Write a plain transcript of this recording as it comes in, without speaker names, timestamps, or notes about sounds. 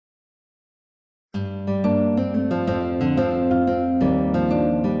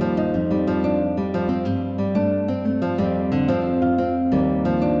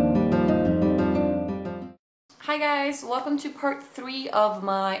guys, welcome to part 3 of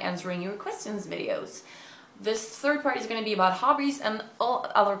my answering your questions videos. This third part is going to be about hobbies and all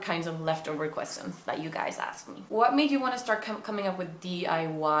other kinds of leftover questions that you guys ask me. What made you want to start coming up with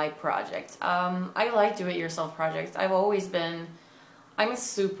DIY projects? I like do-it-yourself projects. I'm a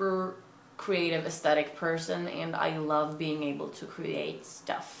super creative aesthetic person and I love being able to create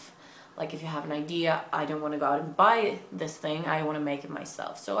stuff. Like if you have an idea, I don't want to go out and buy this thing, I want to make it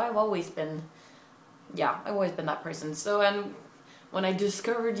myself. So I've always been that person. So when I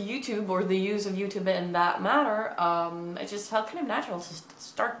discovered YouTube or the use of YouTube in that matter, it just felt kind of natural to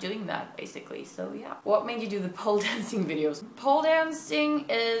start doing that basically. So yeah. What made you do the pole dancing videos? Pole dancing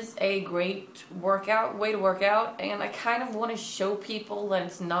is a great way to work out, and I kind of want to show people that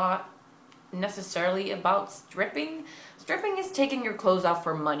it's not necessarily about stripping. Stripping is taking your clothes off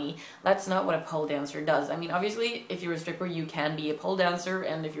for money. That's not what a pole dancer does. I mean, obviously, if you're a stripper, you can be a pole dancer,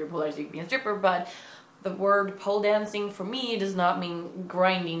 and if you're a pole dancer, you can be a stripper, but the word pole dancing for me does not mean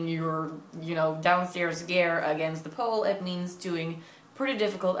grinding your, downstairs gear against the pole. It means doing pretty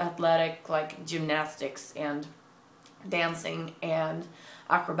difficult athletic, like gymnastics and dancing and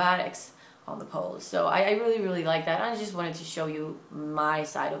acrobatics on the pole. So I really like that. I just wanted to show you my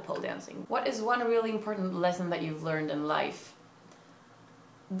side of pole dancing. What is one really important lesson that you've learned in life?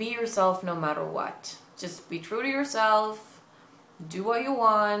 Be yourself no matter what. Just be true to yourself, do what you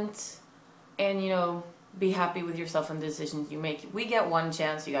want, and be happy with yourself and the decisions you make. We get one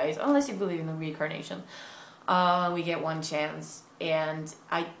chance, you guys, unless you believe in the reincarnation. We get one chance, and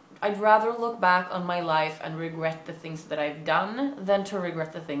I'd rather look back on my life and regret the things that I've done than to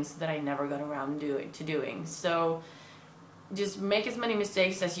regret the things that I never got around doing. So just make as many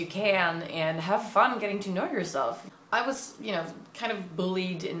mistakes as you can and have fun getting to know yourself. I was, kind of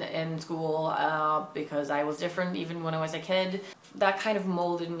bullied in school because I was different even when I was a kid. That kind of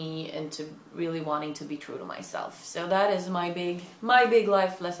molded me into really wanting to be true to myself. So that is my big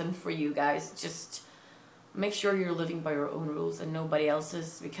life lesson for you guys. Just make sure you're living by your own rules and nobody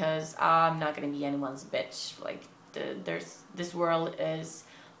else's, because I'm not gonna be anyone's bitch. Like this world is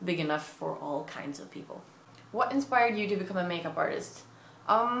big enough for all kinds of people. What inspired you to become a makeup artist?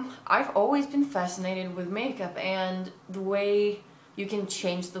 I've always been fascinated with makeup and the way you can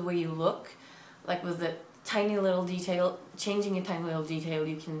change the way you look. Like with the tiny little detail, changing a tiny little detail,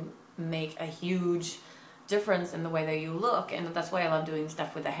 you can make a huge difference in the way that you look, and that's why I love doing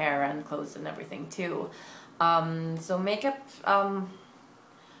stuff with the hair and clothes and everything too. So makeup,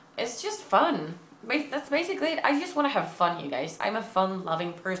 it's just fun. That's basically it. I just want to have fun, you guys. I'm a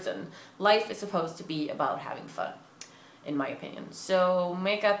fun-loving person. Life is supposed to be about having fun, in my opinion. So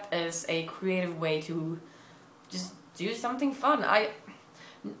makeup is a creative way to just do something fun. I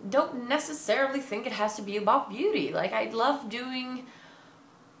don't necessarily think it has to be about beauty. Like, I love doing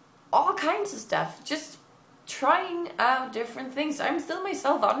all kinds of stuff, just trying out different things. I'm still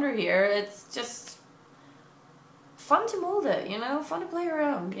myself under here. It's just fun to mold it, fun to play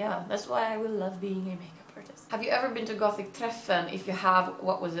around. Yeah, that's why I will love being a makeup artist. Have you ever been to Gothic Treffen? If you have,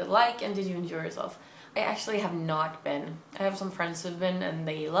 what was it like and did you enjoy yourself? I actually have not been. I have some friends who've been and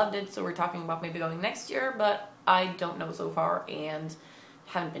they loved it, so we're talking about maybe going next year, but I don't know so far and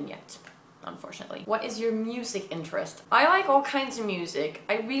haven't been yet, unfortunately. What is your music interest? I like all kinds of music.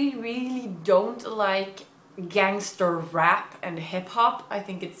 I really don't like gangster rap and hip-hop. I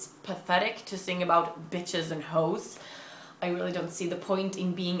think it's pathetic to sing about bitches and hoes. I really don't see the point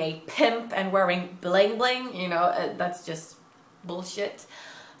in being a pimp and wearing bling bling, that's just bullshit.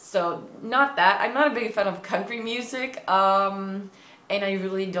 So not that. I'm not a big fan of country music, and I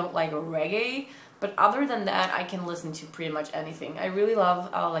really don't like reggae. But other than that, I can listen to pretty much anything. I really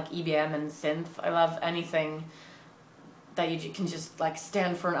love like EBM and synth. I love anything that you can just like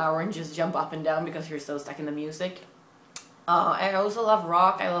stand for an hour and just jump up and down because you're so stuck in the music. I also love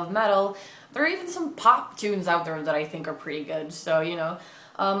rock. I love metal. There are even some pop tunes out there that I think are pretty good. So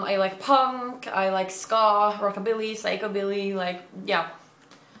I like punk. I like ska, rockabilly, psychobilly. Yeah.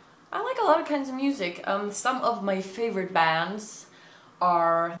 I like a lot of kinds of music. Some of my favorite bands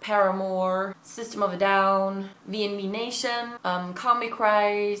are Paramore, System of a Down, V&V Nation, Combi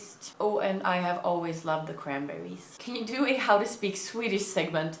Christ. Oh, and I have always loved the Cranberries. Can you do a How to Speak Swedish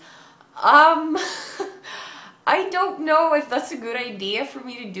segment? I don't know if that's a good idea for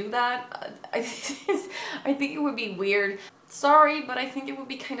me to do that. I think it would be weird. Sorry, but I think it would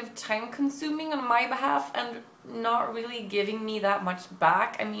be kind of time consuming on my behalf and not really giving me that much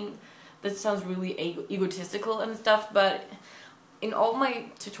back. I mean, that sounds really egotistical and stuff, but in all my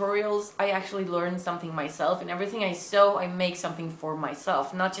tutorials, I actually learn something myself. And everything I sew, I make something for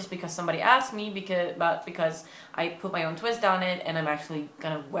myself. Not just because somebody asked me, but because I put my own twist on it and I'm actually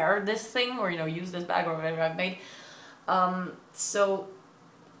gonna wear this thing or, you know, use this bag or whatever I've made. So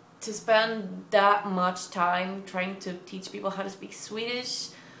to spend that much time trying to teach people how to speak Swedish,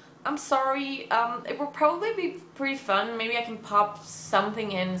 I'm sorry. It will probably be pretty fun. Maybe I can pop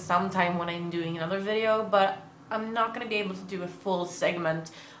something in sometime when I'm doing another video, but I'm not gonna be able to do a full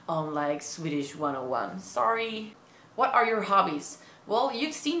segment on like Swedish 101. Sorry. What are your hobbies? Well,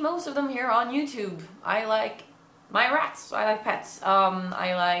 you've seen most of them here on YouTube. I like my rats. I like pets.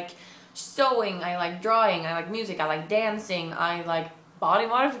 I like sewing. I like drawing. I like music. I like dancing. I like body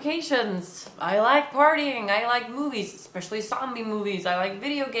modifications. I like partying. I like movies, especially zombie movies. I like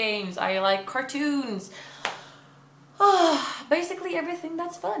video games. I like cartoons. Basically everything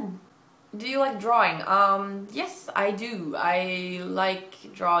that's fun. Do you like drawing? Yes, I do. I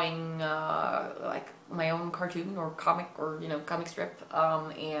like drawing like my own cartoon or comic or, you know, comic strip.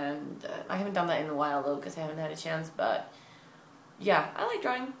 And I haven't done that in a while though because I haven't had a chance, but yeah, I like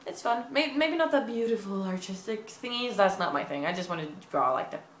drawing. It's fun. Maybe not the beautiful artistic thingies. That's not my thing. I just wanted to draw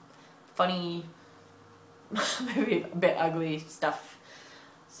like the funny, maybe a bit ugly stuff.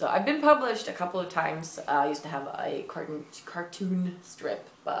 So I've been published a couple of times. I used to have a cartoon strip,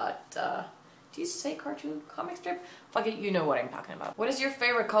 but do you say cartoon comic strip? Fuck it, you know what I'm talking about. What is your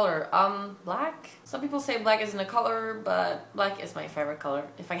favorite color? Black. Some people say black isn't a color, but black is my favorite color.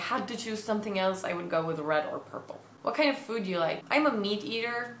 If I had to choose something else, I would go with red or purple. What kind of food do you like? I'm a meat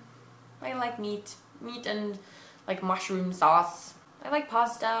eater. I like meat and like mushroom sauce. I like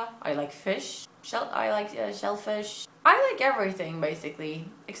pasta. I like fish. I like shellfish. I like everything basically,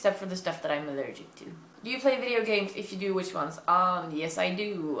 except for the stuff that I'm allergic to. Do you play video games? If you do, which ones? Yes I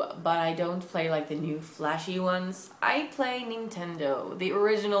do, but I don't play like the new flashy ones. I play Nintendo, the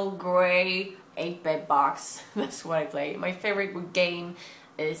original gray 8-bit box. That's what I play. My favorite game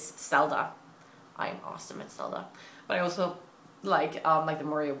is Zelda. I'm awesome at Zelda. But I also like the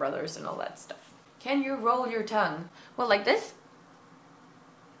Mario Brothers and all that stuff. Can you roll your tongue? Well, like this?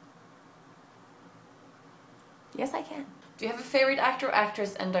 Yes, I can. Do you have a favorite actor,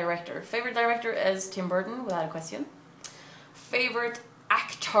 actress, and director? Favorite director is Tim Burton, without a question. Favorite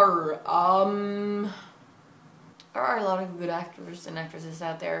actor? There are a lot of good actors and actresses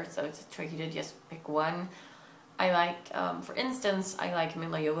out there, so it's tricky to just pick one. I like, for instance, I like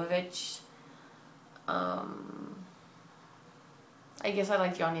Mila Jovovich. I guess I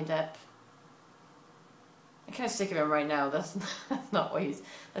like Johnny Depp. I'm kind of sick of him right now. That's not why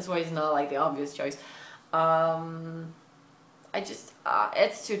that's why he's not like the obvious choice.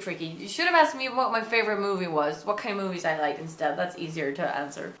 It's too tricky. You should have asked me what my favorite movie was, what kind of movies I liked instead. That's easier to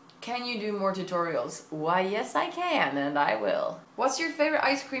answer. Can you do more tutorials? Why, yes I can, and I will. What's your favorite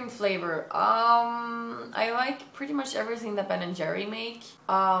ice cream flavor? I like pretty much everything that Ben & Jerry make.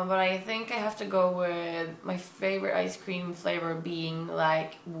 But I think I have to go with my favorite ice cream flavor being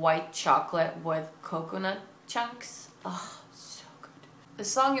like white chocolate with coconut chunks. Oh, so good. The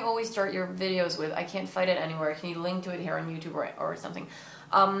song you always start your videos with, I can't find it anywhere. Can you link to it here on YouTube or something?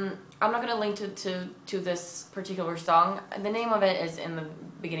 I'm not gonna link to this particular song. The name of it is in the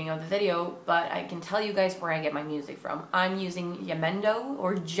beginning of the video, but I can tell you guys where I get my music from. I'm using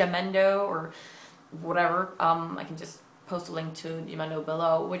Jamendo or whatever. I can just post a link to Jamendo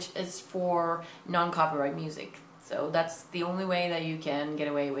below, which is for non-copyright music. So that's the only way that you can get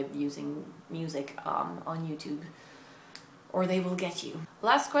away with using music on YouTube, or they will get you.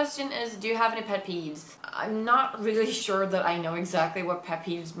 Last question is, do you have any pet peeves? I'm not really sure that I know exactly what pet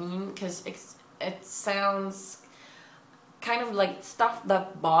peeves mean, because it sounds kind of like stuff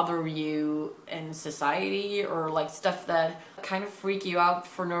that bother you in society, or like stuff that kind of freak you out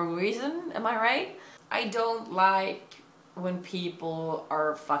for no reason, am I right? I don't like when people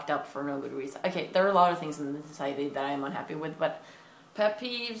are fucked up for no good reason. Okay, there are a lot of things in the society that I'm unhappy with, but pet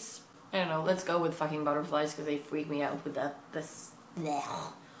peeves, I don't know, let's go with fucking butterflies because they freak me out with this.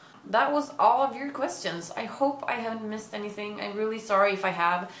 That was all of your questions. I hope I haven't missed anything. I'm really sorry if I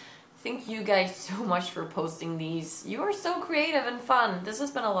have. Thank you guys so much for posting these. You are so creative and fun. This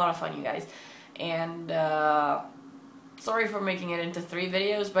has been a lot of fun, you guys. And sorry for making it into 3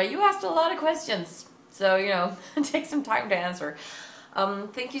 videos, but you asked a lot of questions. So, you know, take some time to answer.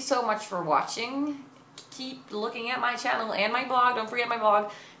 Thank you so much for watching. Keep looking at my channel and my blog. Don't forget my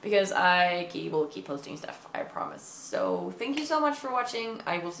blog, because I will keep posting stuff, I promise. So thank you so much for watching.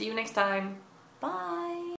 I will see you next time. Bye!